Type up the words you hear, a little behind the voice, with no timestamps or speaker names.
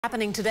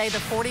Happening today, the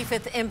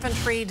 45th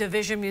Infantry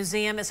Division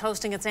Museum is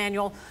hosting its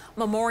annual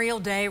Memorial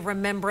Day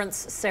Remembrance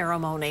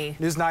ceremony.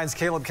 News 9's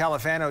Caleb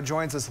Califano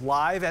joins us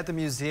live at the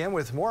museum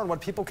with more on what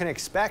people can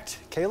expect.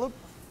 Caleb?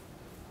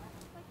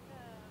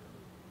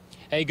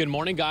 Hey, good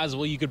morning, guys.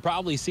 Well, you could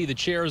probably see the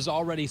chairs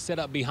already set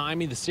up behind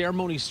me. The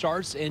ceremony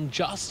starts in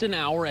just an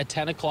hour at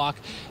 10 o'clock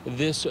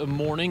this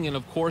morning. And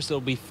of course,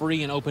 it'll be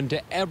free and open to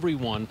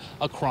everyone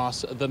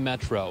across the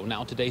metro.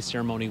 Now, today's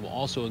ceremony will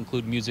also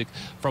include music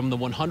from the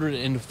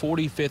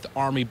 145th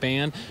Army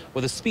Band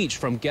with a speech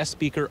from guest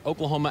speaker,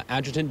 Oklahoma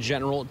Adjutant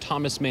General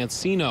Thomas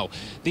Mancino.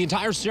 The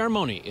entire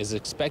ceremony is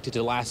expected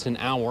to last an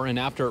hour. And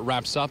after it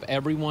wraps up,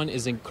 everyone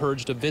is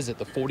encouraged to visit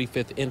the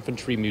 45th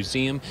Infantry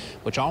Museum,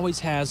 which always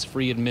has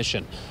free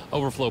admission.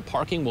 Overflow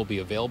parking will be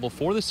available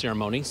for the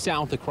ceremony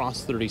south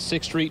across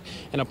 36th Street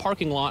and a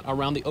parking lot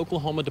around the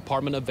Oklahoma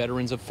Department of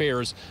Veterans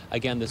Affairs.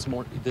 Again, this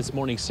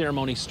morning's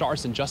ceremony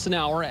starts in just an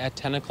hour at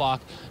 10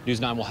 o'clock.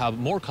 News 9 will have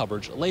more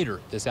coverage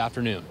later this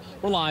afternoon.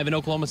 We're live in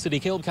Oklahoma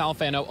City. Caleb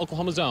Califano,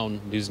 Oklahoma's own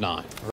News 9.